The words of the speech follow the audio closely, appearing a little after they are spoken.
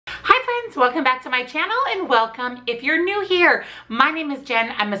friends, welcome back to my channel and welcome if you're new here. My name is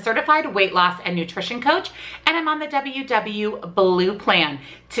Jen. I'm a certified weight loss and nutrition coach and I'm on the WW Blue plan.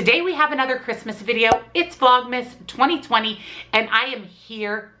 Today we have another Christmas video. It's Vlogmas 2020 and I am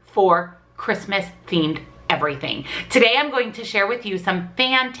here for Christmas themed everything. Today I'm going to share with you some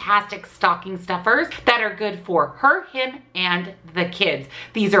fantastic stocking stuffers that are good for her, him, and the kids.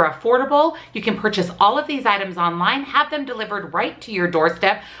 These are affordable. You can purchase all of these items online, have them delivered right to your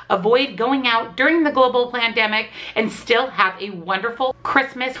doorstep, avoid going out during the global pandemic, and still have a wonderful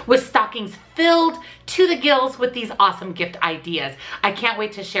Christmas with stockings filled to the gills with these awesome gift ideas. I can't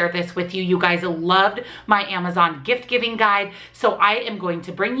wait to share this with you. You guys loved my Amazon gift giving guide, so I am going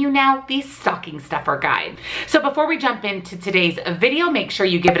to bring you now the stocking stuffer guide. So before we jump into today's video, make sure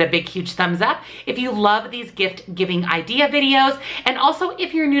you give it a big, huge thumbs up if you love these gift giving idea videos. And also,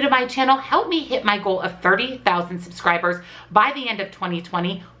 if you're new to my channel, help me hit my goal of 30,000 subscribers by the end of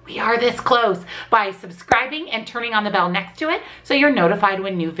 2020. We are this close by subscribing and turning on the bell next to it so you're notified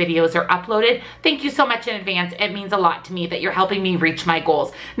when new videos are uploaded. Thank you so much in advance. It means a lot to me that you're helping me reach my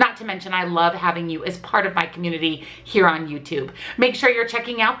goals. Not to mention, I love having you as part of my community here on YouTube. Make sure you're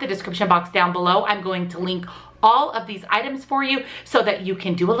checking out the description box down below. I'm going to link all of these items for you so that you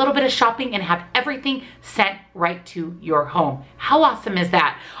can do a little bit of shopping and have everything sent right to your home. How awesome is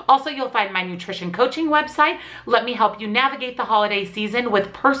that? Also, you'll find my nutrition coaching website. Let me help you navigate the holiday season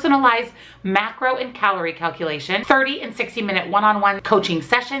with personalized macro and calorie calculation, 30 and 60-minute one-on-one coaching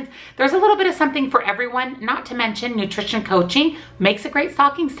sessions. There's a little bit of something for everyone, not to mention nutrition coaching makes a great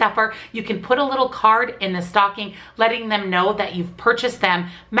stocking stuffer. You can put a little card in the stocking letting them know that you've purchased them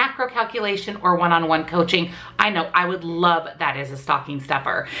macro calculation or one-on-one coaching. I know I would love that as a stocking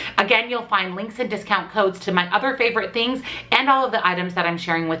stuffer. Again, you'll find links and discount codes to my other favorite things and all of the items that I'm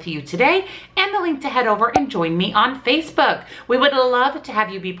sharing with you today, and the link to head over and join me on Facebook. We would love to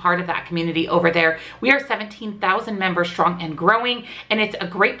have you be part of that community over there. We are 17,000 members strong and growing, and it's a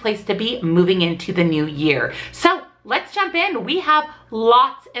great place to be moving into the new year. So let's jump in. We have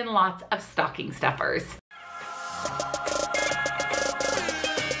lots and lots of stocking stuffers.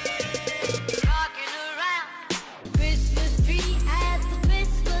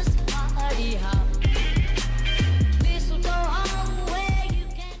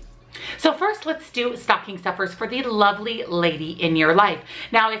 So first, let's do stocking stuffers for the lovely lady in your life.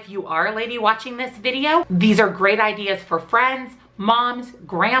 Now, if you are a lady watching this video, these are great ideas for friends, moms,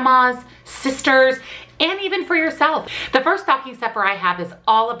 grandmas, sisters, and even for yourself. The first stocking stuffer I have is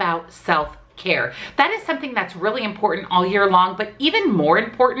all about self-care. That is something that's really important all year long, but even more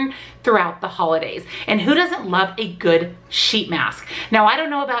important throughout the holidays. And who doesn't love a good sheet mask? Now, I don't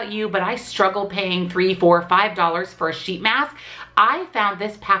know about you, but I struggle paying $3, $4, $5 for a sheet mask. I found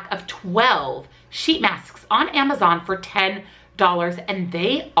this pack of 12 sheet masks on Amazon for $10. And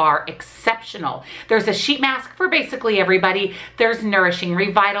they are exceptional. There's a sheet mask for basically everybody. There's nourishing,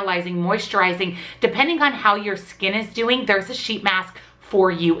 revitalizing, moisturizing. Depending on how your skin is doing, there's a sheet mask for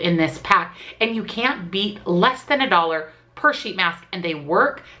you in this pack. And you can't beat less than $1 per sheet mask, and they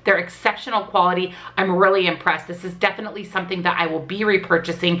work. They're exceptional quality. I'm really impressed. This is definitely something that I will be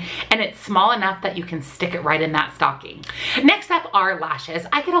repurchasing, and it's small enough that you can stick it right in that stocking. Next up are lashes.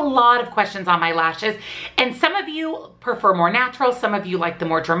 I get a lot of questions on my lashes, and some of you prefer more natural, some of you like the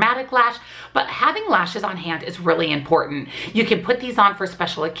more dramatic lash, but having lashes on hand is really important. You can put these on for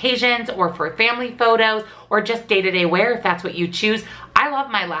special occasions or for family photos or just day-to-day wear if that's what you choose. I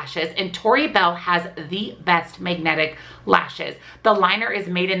love my lashes, and TORI BELLE has the best magnetic lashes. The liner is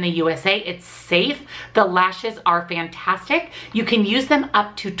made in the USA. It's safe. The lashes are fantastic. You can use them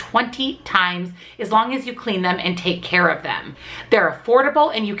up to 20 times as long as you clean them and take care of them. They're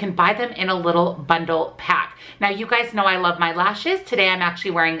affordable, and you can buy them in a little bundle pack. Now, you guys know I love my lashes. Today I'm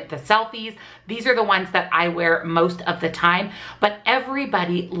actually wearing the selfies. These are the ones that I wear most of the time, but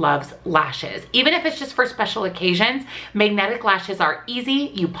everybody loves lashes. Even if it's just for special occasions, magnetic lashes are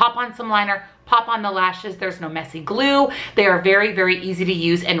easy. You pop on some liner, pop on the lashes. There's no messy glue. They are very, very easy to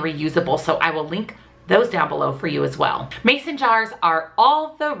use and reusable. So I will link those down below for you as well. Mason jars are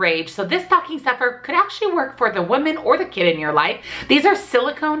all the rage. So this stocking stuffer could actually work for the woman or the kid in your life. These are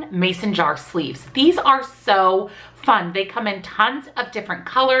silicone mason jar sleeves. These are so fun. They come in tons of different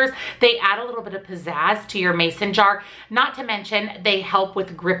colors. They add a little bit of pizzazz to your mason jar. Not to mention, they help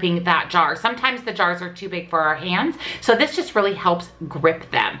with gripping that jar. Sometimes the jars are too big for our hands, so this just really helps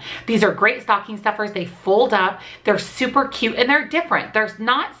grip them. These are great stocking stuffers. They fold up. They're super cute, and they're different. There's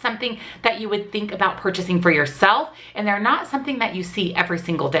not something that you would think about purchasing for yourself, and they're not something that you see every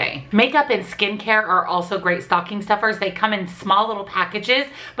single day. Makeup and skincare are also great stocking stuffers. They come in small little packages,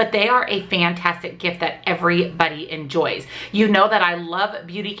 but they are a fantastic gift that everybody enjoys. You know that I love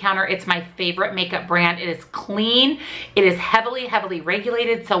Beauty Counter. It's my favorite makeup brand. It is clean. It is heavily, heavily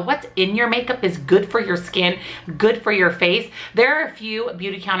regulated. So what's in your makeup is good for your skin, good for your face. There are a few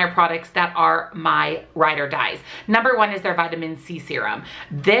Beauty Counter products that are my ride or dies. Number one is their vitamin C serum.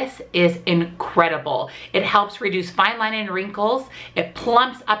 This is incredible. It helps reduce fine line and wrinkles. It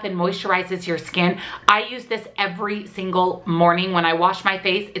plumps up and moisturizes your skin. I use this every single morning when I wash my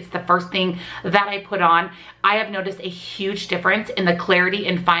face. It's the first thing that I put on. I have noticed a huge difference in the clarity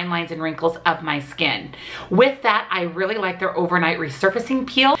and fine lines and wrinkles of my skin. With that, I really like their overnight resurfacing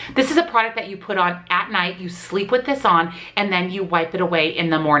peel. This is a product that you put on at night. You sleep with this on and then you wipe it away in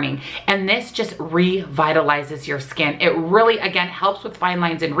the morning. And this just revitalizes your skin. It really, again, helps with fine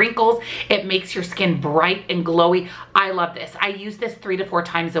lines and wrinkles. It makes your skin bright and glowy. I love this. I use this 3 to 4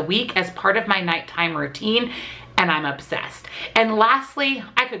 times a week as part of my nighttime routine, and I'm obsessed. And lastly,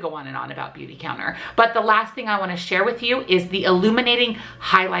 I could go on and on about Beauty Counter, but the last thing I want to share with you is the Illuminating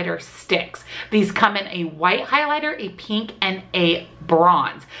Highlighter Sticks. These come in a white highlighter, a pink, and a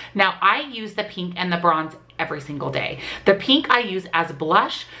bronze. Now, I use the pink and the bronze every single day. The pink I use as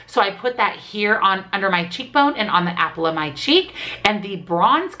blush, so I put that here on under my cheekbone and on the apple of my cheek, and the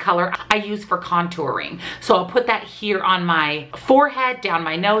bronze color I use for contouring. So I'll put that here on my forehead, down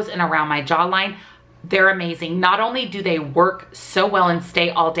my nose, and around my jawline. They're amazing. Not only do they work so well and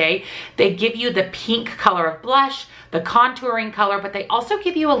stay all day, they give you the pink color of blush, the contouring color, but they also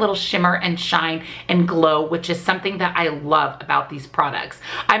give you a little shimmer and shine and glow, which is something that I love about these products.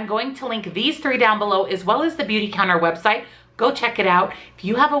 I'm going to link these 3 down below, as well as the Beauty Counter website. Go check it out. If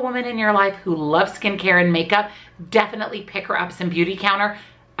you have a woman in your life who loves skincare and makeup, definitely pick her up some Beauty Counter.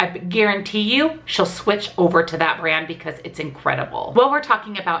 I guarantee you she'll switch over to that brand because it's incredible. While we're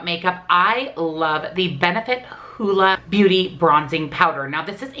talking about makeup, I love the Benefit HOOLA Beauty Bronzing Powder. Now,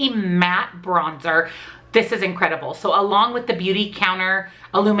 this is a matte bronzer. This is incredible. So along with the Beauty Counter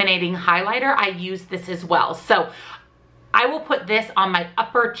Illuminating Highlighter, I use this as well. So I will put this on my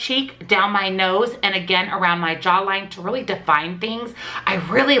upper cheek, down my nose, and again around my jawline to really define things. I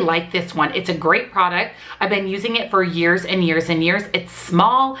really like this one. It's a great product. I've been using it for years and years and years. It's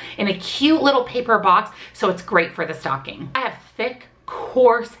small in a cute little paper box, so it's great for the stocking. I have thick,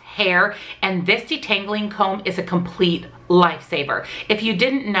 coarse hair, and this detangling comb is a complete lifesaver. If you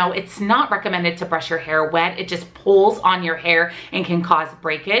didn't know, it's not recommended to brush your hair wet. It just pulls on your hair and can cause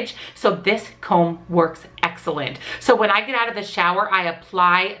breakage. So this comb works excellent. So when I get out of the shower, I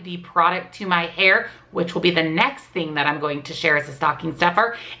apply the product to my hair, which will be the next thing that I'm going to share as a stocking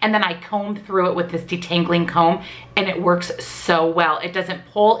stuffer. And then I comb through it with this detangling comb, and it works so well. It doesn't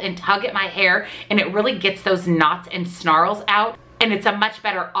pull and tug at my hair, and it really gets those knots and snarls out. And it's a much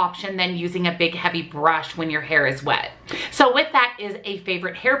better option than using a big heavy brush when your hair is wet. So with that is a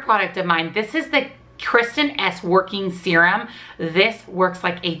favorite hair product of mine. This is the KRISTIN S Working Serum. This works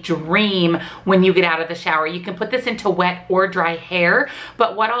like a dream when you get out of the shower. You can put this into wet or dry hair,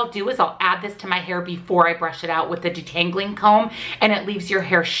 but what I'll do is I'll add this to my hair before I brush it out with the detangling comb, and it leaves your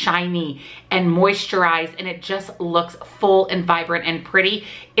hair shiny and moisturized, and it just looks full and vibrant and pretty.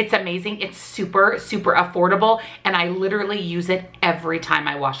 It's amazing. It's super, super affordable, and I literally use it every time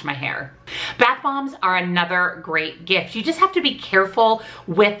I wash my hair. Bath bombs are another great gift. You just have to be careful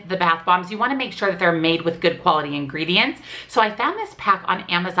with the bath bombs. You want to make sure that they're made with good quality ingredients. So I found this pack on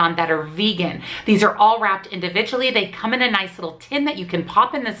Amazon that are vegan. These are all wrapped individually. They come in a nice little tin that you can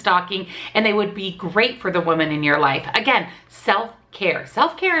pop in the stocking, and they would be great for the woman in your life. Again, self-care.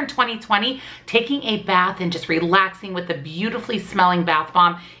 Self-care in 2020, taking a bath and just relaxing with a beautifully smelling bath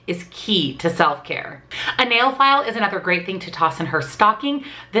bomb is key to self-care. A nail file is another great thing to toss in her stocking.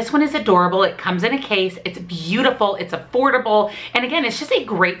 This one is adorable. It comes in a case. It's beautiful. It's affordable. And again, it's just a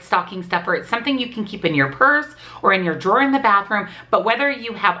great stocking stuffer. It's something you can keep in your purse or in your drawer in the bathroom. But whether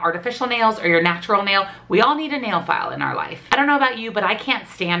you have artificial nails or your natural nail, we all need a nail file in our life. I don't know about you, but I can't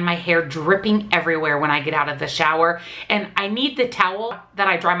stand my hair dripping everywhere when I get out of the shower. And I need the towel that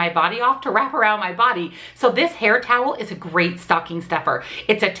I dry my body off to wrap around my body. So this hair towel is a great stocking stuffer.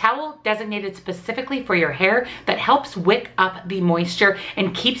 It's a towel designated specifically for your hair that helps wick up the moisture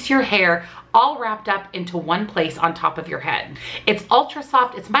and keeps your hair all wrapped up into one place on top of your head. It's ultra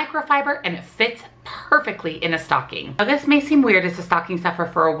soft, it's microfiber, and it fits perfectly in a stocking. Now, this may seem weird as a stocking stuffer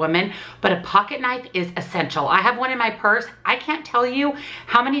for a woman, but a pocket knife is essential. I have one in my purse. I can't tell you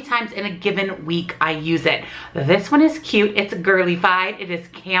how many times in a given week I use it. This one is cute. It's girlified. It is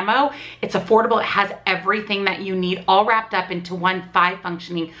camo. It's affordable. It has everything that you need all wrapped up into one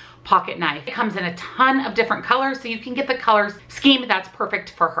 5-functioning pocket knife. It comes in a ton of different colors, so you can get the color scheme that's perfect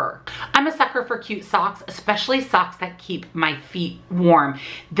for her. I'm a sucker for cute socks, especially socks that keep my feet warm.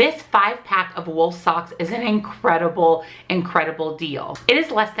 This 5-pack of wool socks is an incredible, incredible deal. It is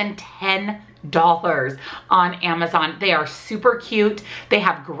less than $10 on Amazon. They are super cute. They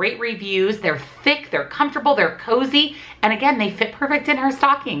have great reviews. They're thick, they're comfortable, they're cozy, and again, they fit perfect in her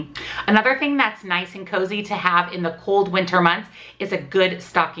stocking. Another thing that's nice and cozy to have in the cold winter months is a good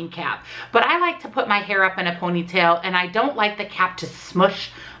stocking cap. But I like to put my hair up in a ponytail, and I don't like the cap to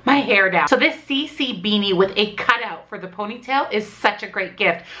smush my hair down. So this CC beanie with a cutout for the ponytail is such a great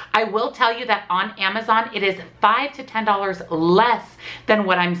gift. I will tell you that on Amazon, it is $5 to $10 less than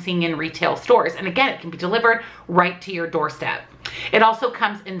what I'm seeing in retail stores. And again, it can be delivered right to your doorstep. It also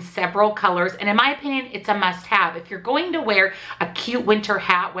comes in several colors, and in my opinion, it's a must-have. If you're going to wear a cute winter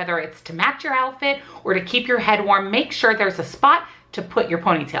hat, whether it's to match your outfit or to keep your head warm, make sure there's a spot to put your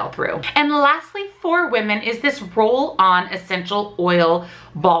ponytail through. And lastly, for women, is this roll-on essential oil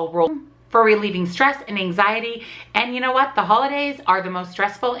ball roll for relieving stress and anxiety. And you know what? The holidays are the most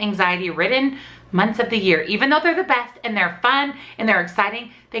stressful, anxiety-ridden months of the year. Even though they're the best and they're fun and they're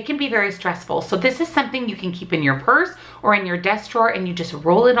exciting, they can be very stressful. So this is something you can keep in your purse or in your desk drawer, and you just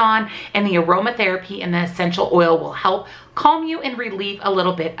roll it on, and the aromatherapy and the essential oil will help calm you and relieve a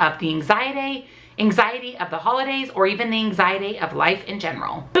little bit of the anxiety of the holidays, or even the anxiety of life in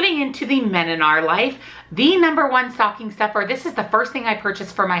general. Moving into the men in our life, the #1 stocking stuffer, this is the first thing I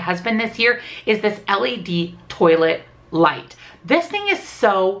purchased for my husband this year, is this LED toilet light. This thing is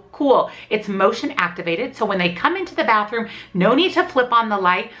so cool. It's motion activated, so when they come into the bathroom, no need to flip on the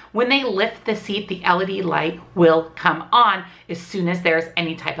light. When they lift the seat, the LED light will come on as soon as there's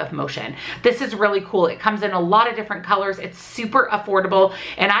any type of motion. This is really cool. It comes in a lot of different colors. It's super affordable,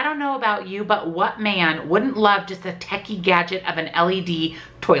 and I don't know about you, but what man wouldn't love just a techie gadget of an LED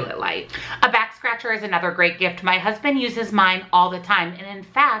toilet light? A back scratcher is another great gift. My husband uses mine all the time, and in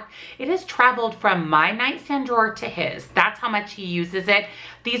fact, it has traveled from my nightstand drawer to his. That's how much he uses it.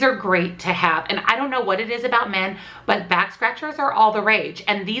 These are great to have, and I don't know what it is about men, but back scratchers are all the rage,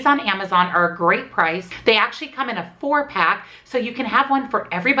 and these on Amazon are a great price. They actually come in a 4-pack, so you can have one for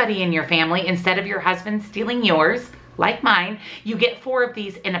everybody in your family instead of your husband stealing yours. Like mine, you get 4 of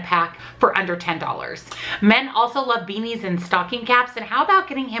these in a pack for under $10. Men also love beanies and stocking caps, and how about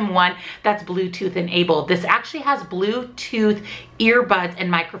getting him one that's Bluetooth enabled? This actually has Bluetooth earbuds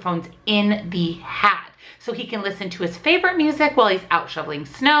and microphones in the hat, so he can listen to his favorite music while he's out shoveling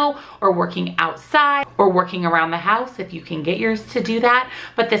snow or working outside or working around the house, if you can get yours to do that.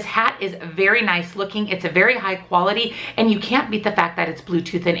 But this hat is very nice looking. It's a very high quality, and you can't beat the fact that it's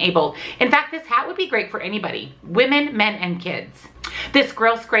Bluetooth enabled. In fact, this hat would be great for anybody, women, men, and kids. This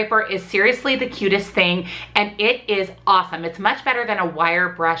grill scraper is seriously the cutest thing, and it is awesome. It's much better than a wire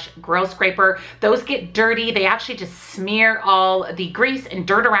brush grill scraper. Those get dirty. They actually just smear all the grease and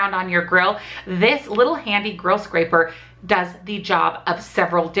dirt around on your grill. This little handy grill scraper does the job of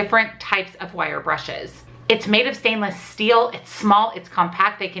several different types of wire brushes. It's made of stainless steel. It's small, it's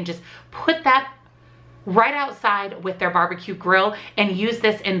compact. They can just put that right outside with their barbecue grill and use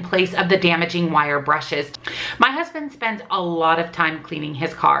this in place of the damaging wire brushes. My husband spends a lot of time cleaning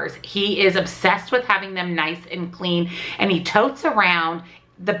his cars. He is obsessed with having them nice and clean, and he totes around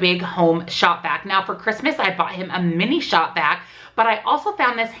the big home shop vac. Now for Christmas, I bought him a mini shop vac, but I also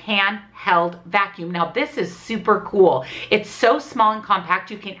found this handheld vacuum. Now this is super cool. It's so small and compact,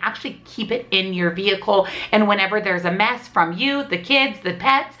 you can actually keep it in your vehicle, and whenever there's a mess from you, the kids, the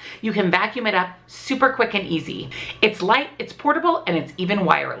pets, you can vacuum it up super quick and easy. It's light, it's portable, and it's even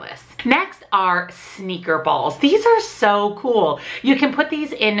wireless. Next are sneaker balls. These are so cool. You can put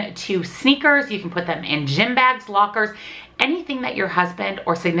these into sneakers, you can put them in gym bags, lockers, anything that your husband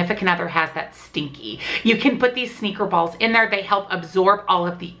or significant other has that's stinky. You can put these sneaker balls in there. They help absorb all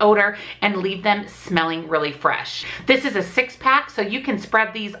of the odor and leave them smelling really fresh. This is a 6-pack, so you can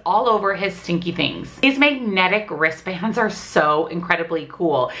spread these all over his stinky things. These magnetic wristbands are so incredibly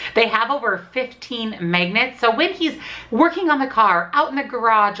cool. They have over 15 magnets, so when he's working on the car, out in the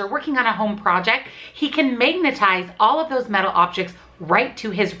garage, or working on a home project, he can magnetize all of those metal objects right to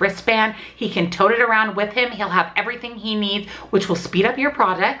his wristband. He can tote it around with him. He'll have everything he needs, which will speed up your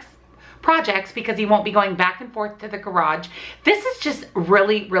projects because he won't be going back and forth to the garage. This is just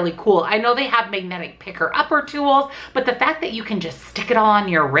really, really cool. I know they have magnetic picker-upper tools, but the fact that you can just stick it all on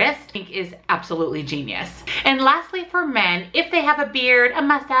your wrist, I think is absolutely genius. And lastly, for men, if they have a beard, a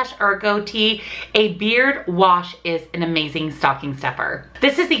mustache, or a goatee, a beard wash is an amazing stocking stuffer.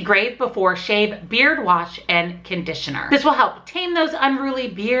 This is the Grave Before Shave Beard Wash and Conditioner. This will help tame those unruly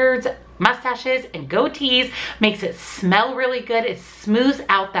beards, mustaches, and goatees, makes it smell really good. It smooths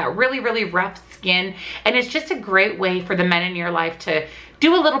out that really, really rough skin, and it's just a great way for the men in your life to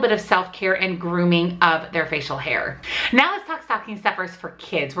do a little bit of self-care and grooming of their facial hair. Now let's talk stocking stuffers for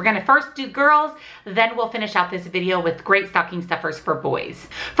kids. We're gonna first do girls, then we'll finish out this video with great stocking stuffers for boys.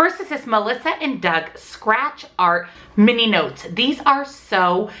 First is this Melissa and Doug Scratch Art mini notes. These are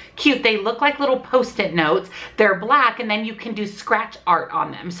so cute. They look like little post-it notes. They're black, and then you can do scratch art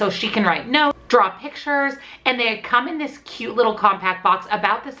on them. So she can write notes, draw pictures, and they come in this cute little compact box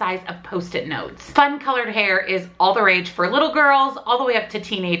about the size of post-it notes. Fun colored hair is all the rage for little girls all the way up to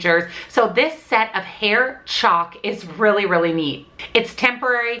teenagers. So this set of hair chalk is really, really neat. It's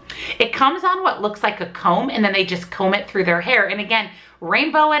temporary. It comes on what looks like a comb, and then they just comb it through their hair. And again,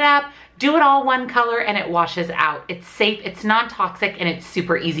 rainbow it up, do it all one color, and it washes out. It's safe, it's non-toxic, and it's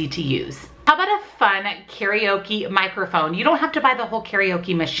super easy to use. How about a fun karaoke microphone? You don't have to buy the whole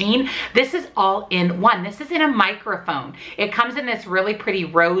karaoke machine. This is all in one. This is in a microphone. It comes in this really pretty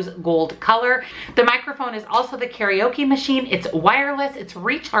rose gold color. The microphone is also the karaoke machine. It's wireless, it's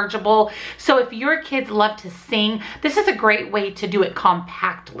rechargeable. So if your kids love to sing, this is a great way to do it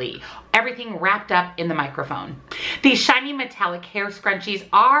compactly. Everything wrapped up in the microphone. These shiny metallic hair scrunchies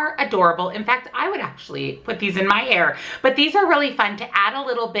are adorable. In fact, I would actually put these in my hair, but these are really fun to add a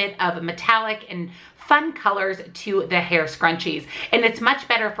little bit of metallic and fun colors to the hair scrunchies. And it's much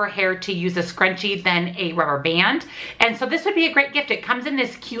better for hair to use a scrunchie than a rubber band. And so this would be a great gift. It comes in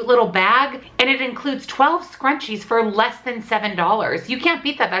this cute little bag, and it includes 12 scrunchies for less than $7. You can't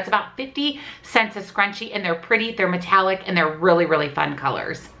beat that. That's about 50 cents a scrunchie, and they're pretty, they're metallic, and they're really, really fun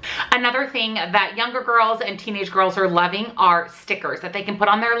colors. Another thing that younger girls and teenage girls are loving are stickers that they can put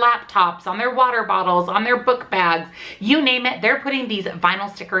on their laptops, on their water bottles, on their book bags, you name it. They're putting these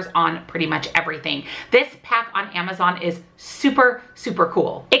vinyl stickers on pretty much everything. This pack on Amazon is super, super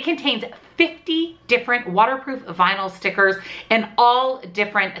cool. It contains 50 different waterproof vinyl stickers in all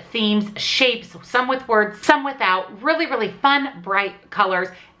different themes, shapes, some with words, some without. Really, really fun, bright colors.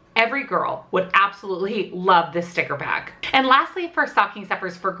 Every girl would absolutely love this sticker pack. And lastly, for stocking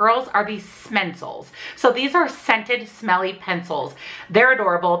stuffers for girls are these Smencils. So these are scented, smelly pencils. They're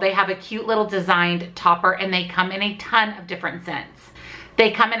adorable. They have a cute little designed topper, and they come in a ton of different scents. They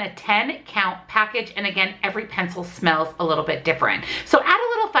come in a 10 count package, and again, every pencil smells a little bit different. So add a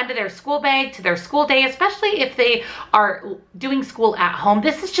little fun to their school bag, to their school day, especially if they are doing school at home.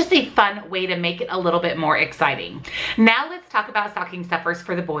 This is just a fun way to make it a little bit more exciting. Now let's talk about stocking stuffers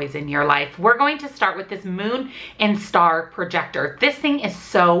for the boys in your life. We're going to start with this moon and star projector. This thing is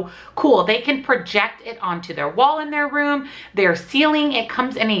so cool. They can project it onto their wall in their room, their ceiling. It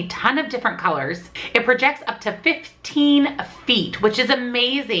comes in a ton of different colors. It projects up to 15 feet, which is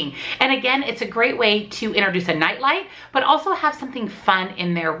amazing. And again, it's a great way to introduce a nightlight, but also have something fun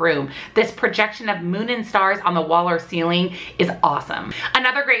in their room. This projection of moon and stars on the wall or ceiling is awesome.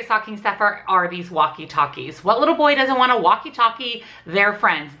 Another great stocking stuffer are these walkie-talkies. What little boy doesn't want a walkie-talkie their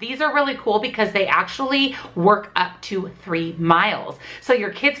friends? These are really cool because they actually work up to 3 miles. So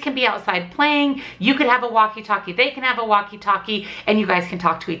your kids can be outside playing, you could have a walkie-talkie, they can have a walkie-talkie, and you guys can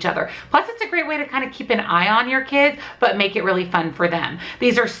talk to each other. Plus, it's a great way to kind of keep an eye on your kids, but make it really fun for them.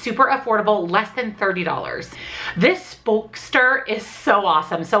 These are super affordable, less than $30. This Spokester is so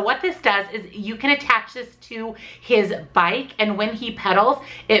awesome. So what this does is you can attach this to his bike, and when he pedals,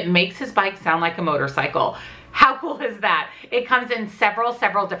 it makes his bike sound like a motorcycle. How cool is that? It comes in several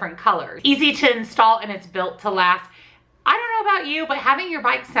different colors. Easy to install, and it's built to last. I don't know about you, but having your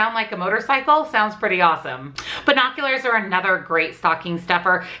bike sound like a motorcycle sounds pretty awesome. Binoculars are another great stocking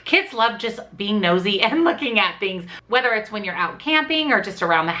stuffer. Kids love just being nosy and looking at things, whether it's when you're out camping or just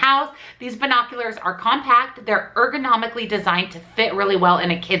around the house. These binoculars are compact. They're ergonomically designed to fit really well in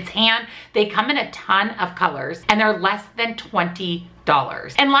a kid's hand. They come in a ton of colors, and they're less than $20.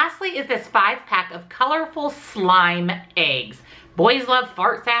 And lastly is this 5-pack of colorful slime eggs. Boys love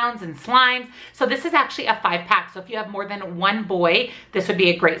fart sounds and slimes, so this is actually a 5-pack. So if you have more than one boy, this would be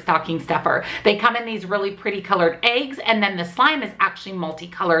a great stocking stuffer. They come in these really pretty colored eggs, and then the slime is actually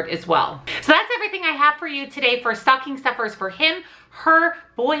multicolored as well. So that's everything I have for you today for stocking stuffers for him, her,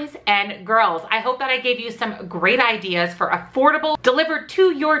 boys, and girls. I hope that I gave you some great ideas for affordable, delivered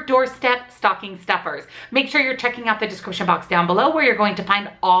to your doorstep stocking stuffers. Make sure you're checking out the description box down below where you're going to find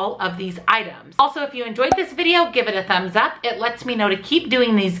all of these items. Also, if you enjoyed this video, give it a thumbs up. It lets me know to keep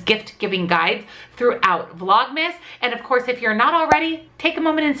doing these gift giving guides throughout Vlogmas. And of course, if you're not already, take a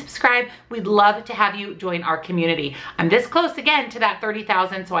moment and subscribe. We'd love to have you join our community. I'm this close again to that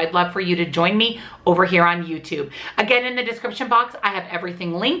 30,000, so I'd love for you to join me over here on YouTube. Again, in the description box, I have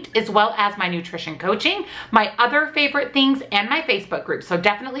everything linked, as well as my nutrition coaching, my other favorite things, and my Facebook group. So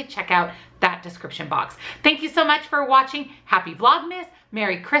definitely check out that description box. Thank you so much for watching. Happy Vlogmas,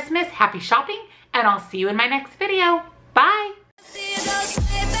 Merry Christmas, happy shopping, and I'll see you in my next video. Bye.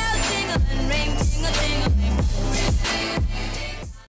 feeling